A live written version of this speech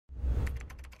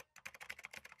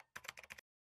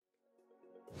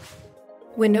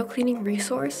Window Cleaning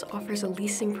Resource offers a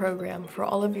leasing program for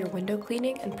all of your window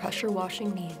cleaning and pressure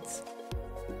washing needs.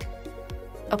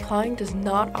 Applying does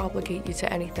not obligate you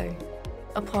to anything.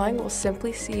 Applying will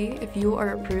simply see if you are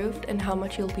approved and how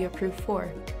much you'll be approved for.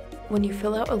 When you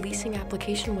fill out a leasing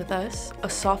application with us, a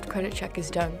soft credit check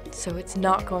is done, so it's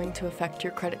not going to affect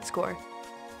your credit score.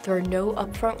 There are no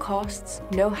upfront costs,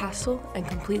 no hassle, and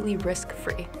completely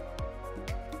risk-free.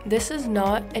 This is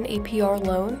not an APR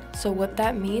loan, so what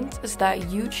that means is that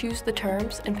you choose the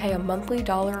terms and pay a monthly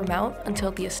dollar amount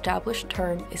until the established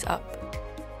term is up.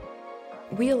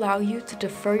 We allow you to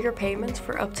defer your payments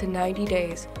for up to 90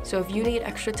 days, so if you need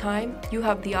extra time, you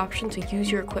have the option to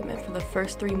use your equipment for the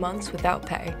first 3 months without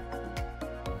pay.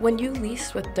 When you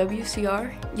lease with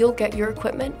WCR, you'll get your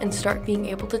equipment and start being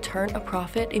able to turn a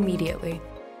profit immediately.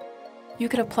 You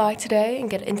can apply today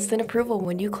and get instant approval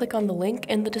when you click on the link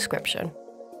in the description.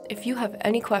 If you have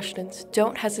any questions,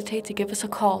 don't hesitate to give us a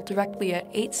call directly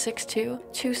at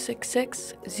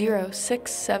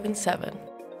 862-266-0677.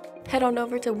 Head on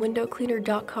over to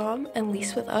windowcleaner.com and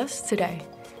lease with us today.